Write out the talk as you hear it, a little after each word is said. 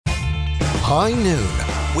High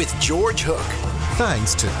Noon with George Hook.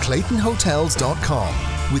 Thanks to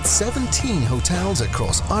ClaytonHotels.com with 17 hotels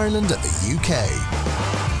across Ireland and the UK.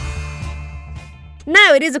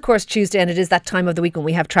 Now, it is, of course, Tuesday, and it is that time of the week when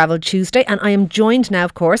we have Travel Tuesday. And I am joined now,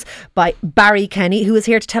 of course, by Barry Kenny, who is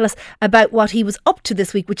here to tell us about what he was up to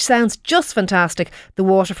this week, which sounds just fantastic, the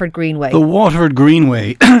Waterford Greenway. The Waterford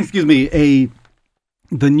Greenway, excuse me,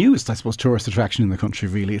 the newest, I suppose, tourist attraction in the country,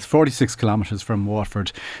 really. It's 46 kilometres from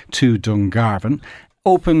Waterford to Dungarvan.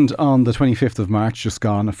 Opened on the 25th of March, just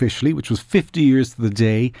gone officially, which was 50 years to the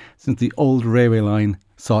day since the old railway line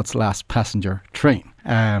saw its last passenger train.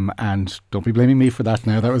 And don't be blaming me for that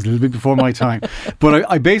now, that was a little bit before my time.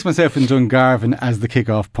 But I based myself in Dungarvan as the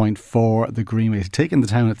kick-off point for the Greenway, to take in the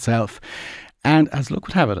town itself. And as luck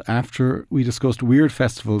would have it, after we discussed weird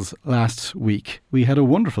festivals last week, we had a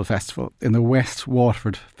wonderful festival in the West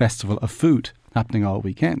Waterford Festival of Food, happening all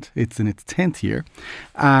weekend. It's in its 10th year.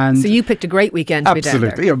 And so you picked a great weekend to be down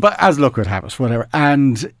there. Absolutely, yeah, but as luck would have it, whatever.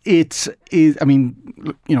 And it is, I mean,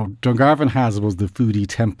 you know, Dungarvan was the foodie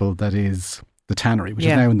temple that is the Tannery, which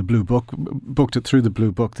is now in the Blue Book, booked it through the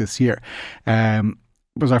Blue Book this year.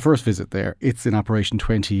 It was our first visit there. It's in operation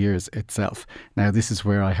 20 years itself. Now, this is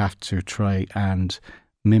where I have to try and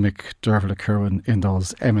mimic Derval Curwen in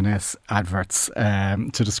those M&S adverts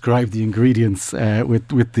to describe the ingredients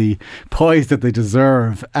with the poise that they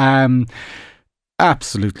deserve.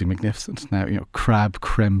 Absolutely magnificent. Now, you know, crab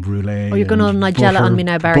creme brulee. Oh, you're going on Nigella on me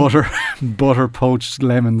now, Barry. Butter poached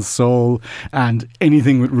lemon sole and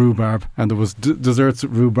anything with rhubarb. And there was desserts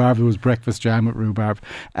with rhubarb. There was breakfast jam with rhubarb.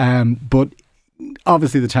 But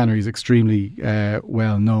obviously the Tannery is extremely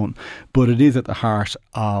well known, but it is at the heart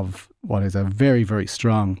of what is a very, very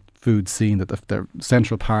strong food scene, that the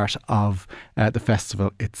central part of the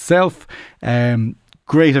festival itself.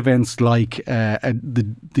 Great events like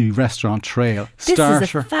the restaurant trail. This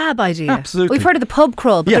is a fab idea. Absolutely. We've heard of the pub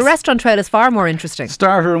crawl, but the restaurant trail is far more interesting.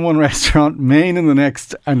 Starter in one restaurant, main in the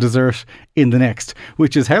next, and dessert in the next,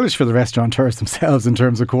 which is hellish for the restaurateurs themselves in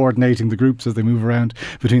terms of coordinating the groups as they move around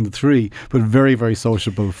between the three, but very, very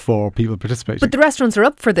sociable for people participating. But the restaurants are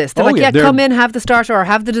up for this. They're come in, have the starter or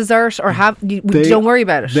have the dessert or don't worry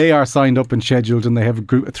about it. They are signed up and scheduled, and they have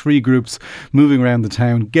three groups moving around the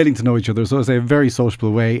town, getting to know each other. So it's a very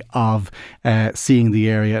sociable way of seeing the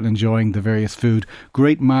area and enjoying the various food.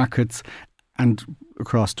 Great markets, and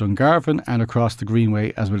across Dungarvan and across the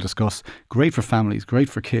Greenway, as we'll discuss. Great for families, great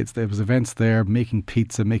for kids. There was events there, making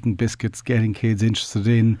pizza, making biscuits, getting kids interested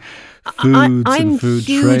in foods and food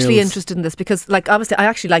trails. I'm hugely interested in this because, like, obviously I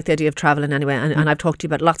actually like the idea of travelling anyway, and I've talked to you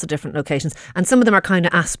about lots of different locations, and some of them are kind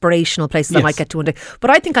of aspirational places I might get to one day, but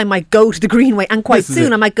I think I might go to the Greenway, and quite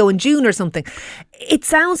soon I might go in June or something. It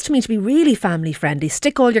sounds to me to be really family friendly.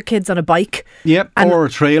 Stick all your kids on a bike. Yep, or a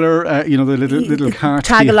trailer, the little cart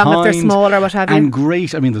tag behind, along if they're small or what have you. And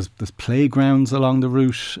great, I mean, there's playgrounds along the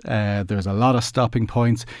route. There's a lot of stopping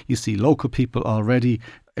points. You see local people already.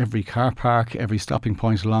 Every car park, every stopping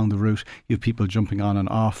point along the route, you have people jumping on and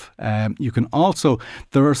off. You can also,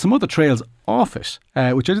 there are some other trails off it,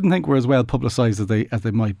 which I didn't think were as well publicised as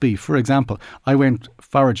they might be. For example, I went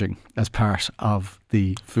foraging as part of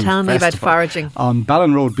the food Tell me festival about foraging. on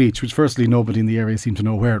Ballon Road Beach, which firstly nobody in the area seemed to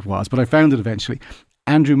know where it was, but I found it eventually.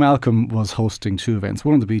 Andrew Malcolm was hosting two events,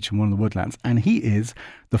 one on the beach and one in the woodlands, and he is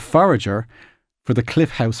the forager for the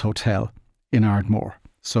Cliff House Hotel in Ardmore.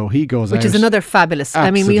 So he goes out. Which is another fabulous.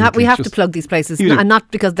 I mean, we have to plug these places, and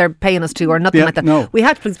not because they're paying us to or nothing like that. No. We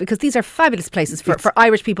have to plug because these are fabulous places for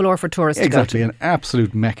Irish people or for tourists exactly, to go to. An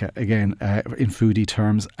absolute mecca, again, in foodie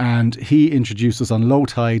terms. And he introduces on low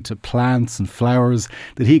tide to plants and flowers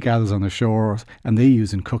that he gathers on the shores, and they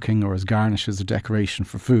use in cooking or as garnishes or decoration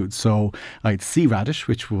for food. So I had sea radish,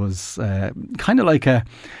 which was kind of like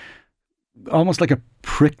almost like a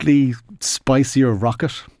prickly, spicier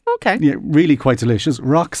rocket. Okay. Yeah, really quite delicious.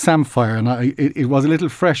 Rock samphire, and it was a little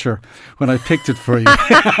fresher when I picked it for you.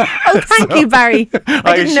 Oh, thank you, Barry.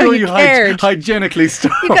 I didn't know you cared. Hygienically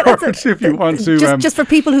stored, if you want to. Just for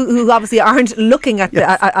people who obviously aren't looking at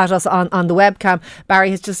us on the webcam,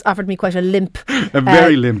 Barry has just offered me quite a limp. A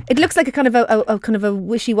very limp. It looks like a kind of a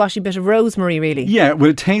wishy-washy bit of rosemary, really. Yeah, well,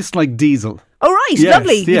 it tastes like diesel. Oh right, yes,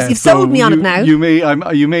 lovely. Yes. You've sold me on it now.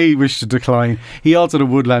 You may wish to decline. He also had a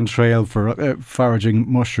woodland trail for foraging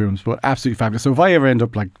mushrooms, but absolutely fabulous. So if I ever end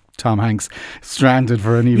up like Tom Hanks, stranded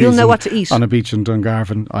for any reason, you'll know what to eat on a beach in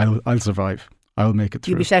Dungarvan, I'll survive. I'll make it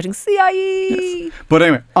through. You'll be shouting CIE. Yes. But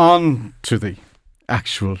anyway, on to the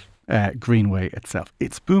actual Greenway itself.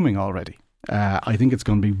 It's booming already. I think it's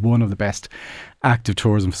going to be one of the best active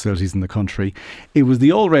tourism facilities in the country. It was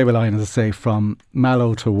the old railway line, as I say, from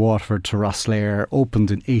Mallow to Waterford to Rosslare, opened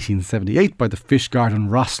in 1878 by the Fishguard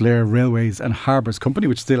Rosslare Railways and Harbours Company,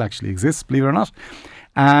 which still actually exists, believe it or not.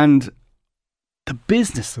 And the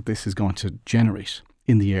business that this is going to generate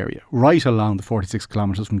in the area, right along the 46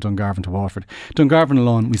 kilometres from Dungarvan to Waterford. Dungarvan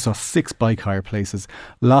alone, we saw 6 bike hire places,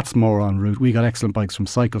 lots more en route. We got excellent bikes from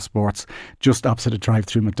Cycle Sports, just opposite a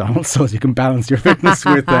drive-through McDonald's, so you can balance your fitness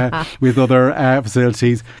with other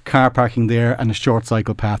facilities, car parking there, and a short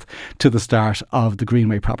cycle path to the start of the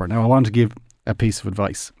Greenway proper. Now, I want to give a piece of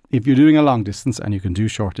advice. If you're doing a long distance, and you can do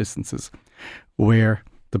short distances, wear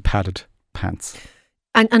the padded pants.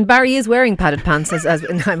 And Barry is wearing padded pants, as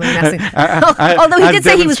I'm guessing. Although he did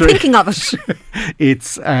say he was thinking of it.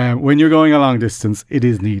 It's when you're going a long distance, it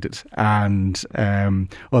is needed, and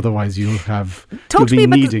otherwise you'll Talk to me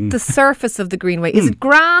about needing the surface of the Greenway. Is it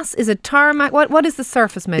grass? Is it tarmac? What is the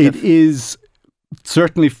surface made of? It is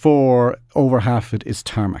certainly, for over half it is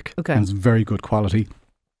tarmac, okay, and it's very good quality.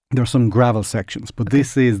 There are some gravel sections, but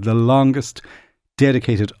this is the longest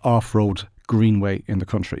dedicated off-road greenway in the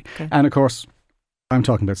country, and of course, I'm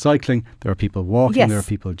talking about cycling. There are people walking. Yes. There are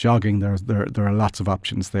people jogging. There are lots of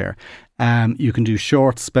options there. You can do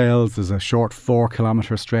short spells. There's a short 4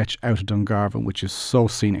 kilometre stretch out of Dungarvan, which is so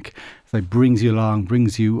scenic. So it brings you along,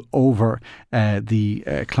 brings you over the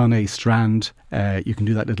Clonay Strand. You can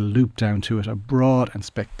do that little loop down to it. A broad and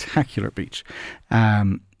spectacular beach.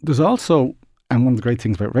 There's also, and one of the great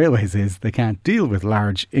things about railways is they can't deal with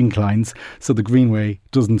large inclines. So the Greenway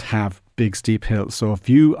doesn't have big steep hills. So if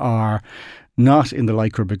you are not in the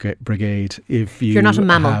Lycra brigade, if you're not a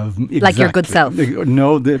mammal, like your good self.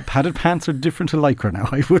 No, the padded pants are different to Lycra now,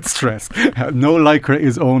 I would stress. No Lycra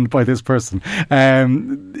is owned by this person.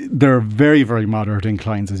 There are very, very moderate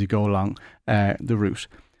inclines as you go along the route.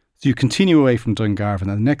 So you continue away from Dungarvan,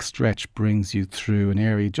 and the next stretch brings you through an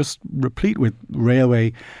area just replete with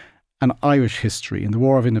railway and Irish history. In the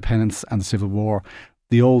War of Independence and the Civil War,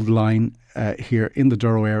 the old line here in the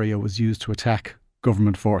Durrow area was used to attack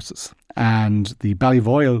government forces. And the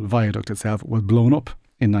Ballyvoyle viaduct itself was blown up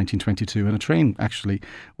in 1922, and a train actually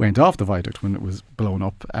went off the viaduct when it was blown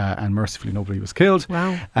up, and mercifully nobody was killed.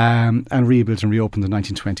 Wow. And rebuilt and reopened in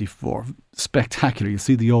 1924. Spectacular. You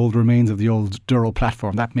see the old remains of the old Durrow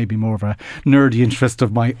platform. That may be more of a nerdy interest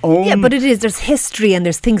of my own. Yeah, but it is. There's history and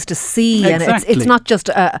there's things to see, exactly. And it's not just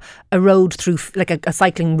a road through, like a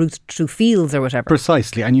cycling route through fields or whatever.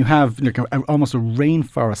 Precisely, and you have like almost a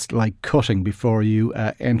rainforest-like cutting before you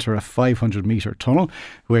enter a 500-metre tunnel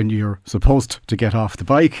when you're supposed to get off the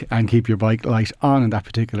bike and keep your bike light on in that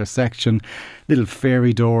particular section. Little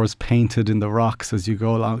fairy doors painted in the rocks as you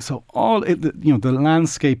go along. So the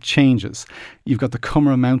landscape changes. You've got the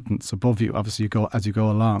Cumra Mountains above you, obviously, as you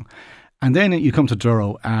go along. And then you come to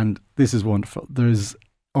Durrow, and this is wonderful. There's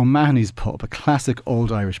O'Mahony's pub, a classic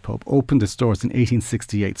old Irish pub, opened its doors in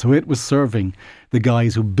 1868. So it was serving the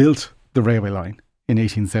guys who built the railway line in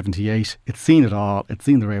 1878. It's seen it all. It's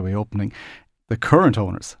seen the railway opening. The current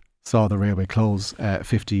owners saw the railway close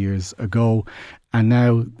 50 years ago, and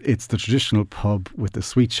now it's the traditional pub with the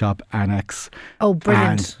sweet shop annex. Oh,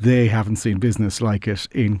 brilliant. And they haven't seen business like it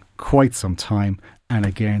in quite some time. And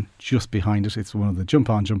again, just behind it, it's one of the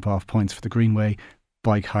jump-on, jump-off points for the Greenway.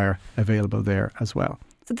 Bike hire available there as well.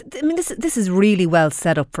 So this is really well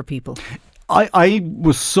set up for people. I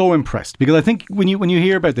was so impressed, because I think when you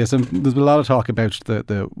hear about this, and there's a lot of talk about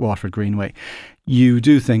the Waterford Greenway, you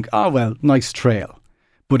do think, oh, well, nice trail.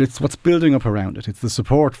 But it's what's building up around it. It's the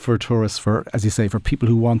support for tourists, for, as you say, for people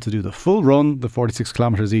who want to do the full run, the 46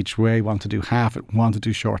 kilometres each way, want to do half it, want to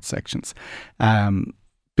do short sections.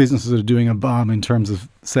 Businesses are doing a bomb in terms of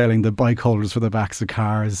selling the bike holders for the backs of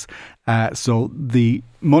cars. So the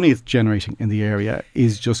money it's generating in the area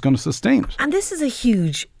is just going to sustain it. And this is a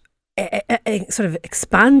huge a sort of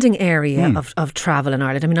expanding area of travel in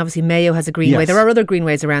Ireland. I mean, obviously Mayo has a greenway. Yes. There are other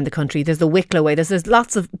greenways around the country. There's the Wicklow Way. There's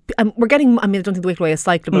lots of, we're getting, I mean, I don't think the Wicklow Way is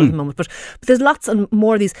cyclable at the moment, but there's lots and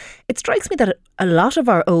more of these. It strikes me that a lot of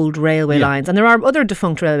our old railway lines, and there are other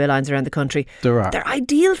defunct railway lines around the country, they're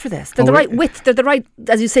ideal for this. They're the right width, they're the right,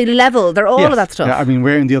 as you say, level. They're all of that stuff. Yeah, I mean,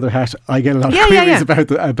 wearing the other hat, I get a lot of queries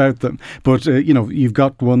about them. But, you've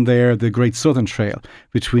got one there, the Great Southern Trail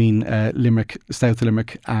between Limerick, South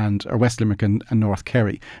Limerick or West Limerick and North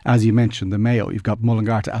Kerry. As you mentioned, the Mayo. You've got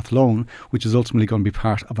Mullingar to Athlone, which is ultimately going to be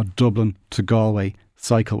part of a Dublin to Galway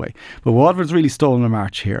cycleway. But Waterford's really stolen a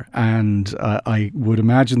march here, and I would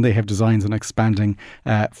imagine they have designs on expanding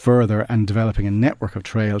further and developing a network of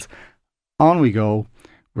trails. On we go.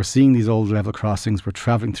 We're seeing these old level crossings. We're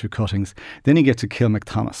travelling through cuttings. Then you get to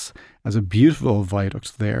Kilmacthomas as a beautiful old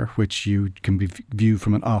viaduct there, which you can view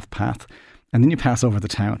from an off path. And then you pass over the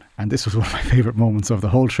town. And this was one of my favourite moments of the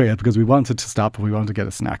whole trail because we wanted to stop and we wanted to get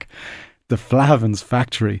a snack. The Flahavans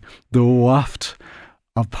factory, the waft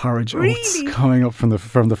of porridge oats coming up from the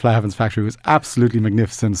Flahavans factory was absolutely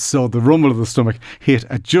magnificent. So the rumble of the stomach hit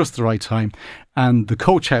at just the right time. And the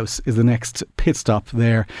coach house is the next pit stop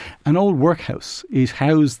there. An old workhouse. It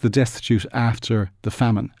housed the destitute after the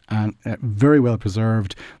famine and very well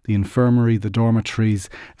preserved. The infirmary, the dormitories,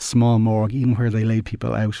 small morgue, even where they laid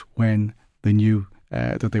people out when they knew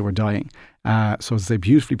that they were dying. So as I say,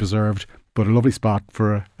 beautifully preserved, but a lovely spot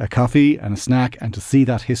for a coffee and a snack and to see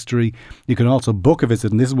that history. You can also book a visit,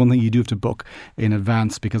 and this is one thing you do have to book in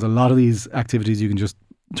advance because a lot of these activities you can just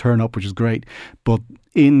turn up, which is great. But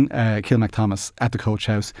in Kilmacthomas at the coach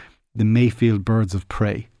house, the Mayfield birds of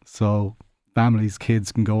prey. So families,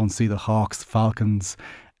 kids can go and see the hawks, falcons,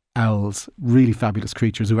 owls, really fabulous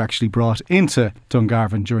creatures who actually brought into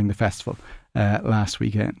Dungarvan during the festival last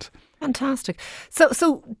weekend. Fantastic.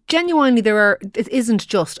 So genuinely, it isn't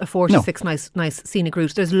just a 46 nice scenic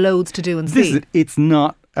route. There's loads to do and see. It's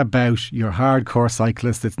not about your hardcore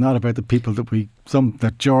cyclists. It's not about the people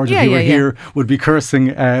that George, if you were here, would be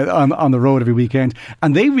cursing on the road every weekend.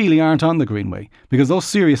 And they really aren't on the Greenway because those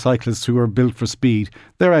serious cyclists who are built for speed,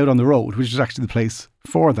 they're out on the road, which is actually the place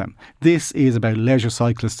for them. This is about leisure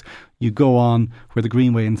cyclists. You go on where the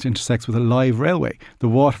Greenway intersects with a live railway. The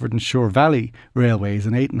Waterford and Shore Valley Railway is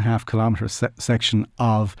an 8.5 kilometre section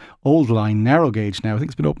of old line, narrow gauge now. I think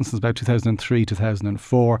it's been open since about 2003,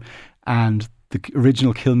 2004. And the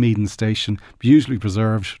original Kilmeaden station, beautifully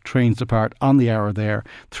preserved, trains depart on the hour there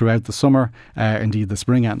throughout the summer, indeed the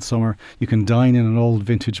spring and summer. You can dine in an old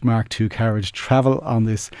vintage Mark II carriage, travel on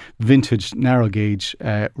this vintage narrow gauge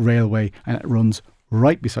railway, and it runs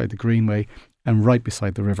right beside the Greenway and right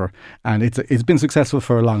beside the river. And it's been successful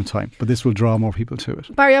for a long time, but this will draw more people to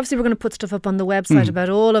it. Barry, obviously we're going to put stuff up on the website about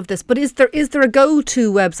all of this, but is there a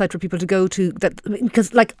go-to website for people to go to? That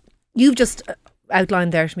because like you've just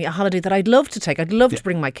outlined there to me a holiday that I'd love to take. I'd love to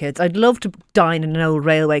bring my kids. I'd love to dine in an old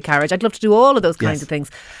railway carriage. I'd love to do all of those kinds of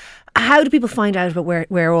things. How do people find out about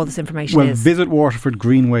where all this information is? Well, visit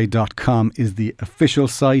waterfordgreenway.com is the official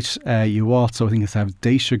site. You also, I think, have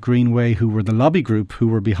Dacia Greenway, who were the lobby group who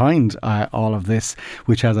were behind all of this,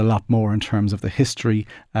 which has a lot more in terms of the history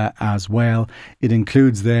as well. It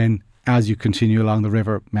includes then, as you continue along the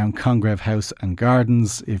river, Mount Congreve House and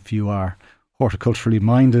Gardens. If you are horticulturally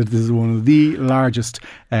minded, this is one of the largest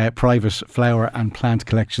private flower and plant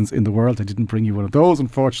collections in the world. I didn't bring you one of those,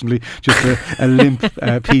 unfortunately, just a limp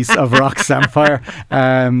piece of rock samphire.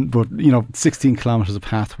 But 16 kilometres of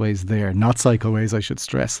pathways there, not cycleways, I should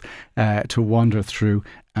stress, to wander through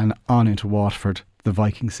and on into Waterford, the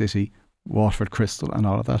Viking city, Waterford Crystal, and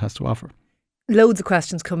all of that has to offer. Loads of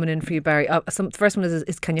questions coming in for you, Barry. The first one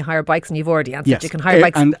is can you hire bikes? And you've already answered. Yes. You can hire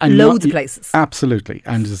bikes and loads of places. Absolutely.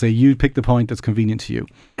 And to say, you pick the point that's convenient to you.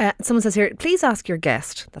 Someone says here, please ask your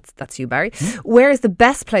guest, that's you, Barry, where is the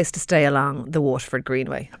best place to stay along the Waterford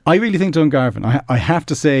Greenway? I really think Dungarvan. I have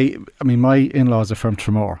to say, my in-laws are from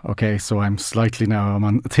Tramore, okay, so I'm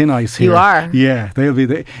on thin ice here. You are? Yeah, they'll be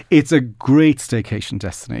there. It's a great staycation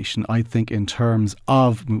destination, I think, in terms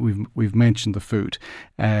of, we've mentioned the food,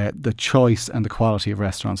 the choice and the quality of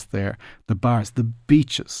restaurants there, the bars, the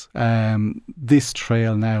beaches, this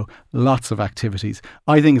trail now, lots of activities.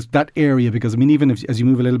 I think it's that area because, even as you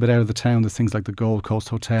move a little bit out of the town, there's things like the Gold Coast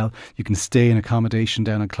Hotel. You can stay in accommodation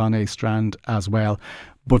down at Clonea Strand as well.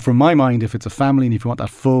 But from my mind, if it's a family and if you want that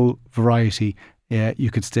full variety,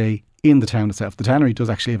 you could stay in the town itself. The tannery does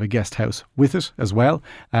actually have a guest house with it as well,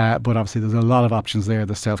 but obviously there's a lot of options there.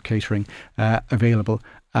 There's self-catering available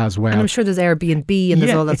as well. And I'm sure there's Airbnb and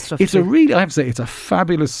there's all that stuff. It's I have to say, it's a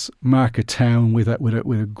fabulous market town with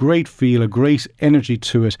a great feel, a great energy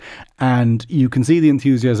to it, and you can see the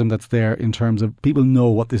enthusiasm that's there in terms of people know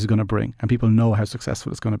what this is going to bring and people know how successful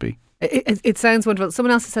it's going to be. It sounds wonderful.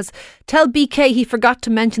 Someone else says, tell BK he forgot to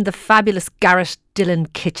mention the fabulous Garrett Dillon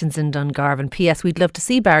kitchens in Dungarvan. P.S. We'd love to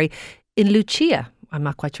see Barry in Lucia. I'm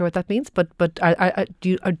not quite sure what that means, but are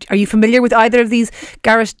you familiar with either of these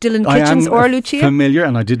Garrett Dillon kitchens or Lucia? I am familiar,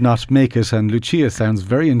 and I did not make it, and Lucia sounds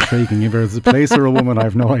very intriguing. If it's a place or a woman, I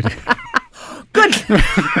have no idea. Good.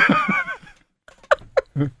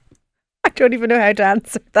 I don't even know how to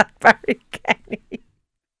answer that, Barry Kenny.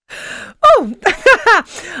 Oh,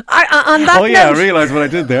 on that note, I realised what I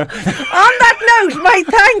did there. On that note, my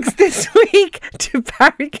thanks this week to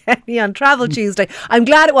Barry Kenny on Travel Tuesday. I'm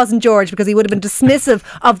glad it wasn't George, because he would have been dismissive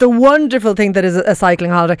of the wonderful thing that is a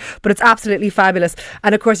cycling holiday, but it's absolutely fabulous.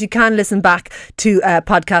 And of course, you can listen back to a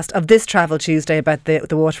podcast of this Travel Tuesday about the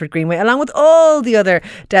Waterford Greenway, along with all the other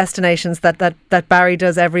destinations that Barry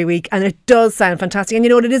does every week. And it does sound fantastic. And you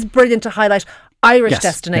know what? It is brilliant to highlight Irish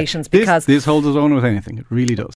destinations, because this holds its own with anything. It really does.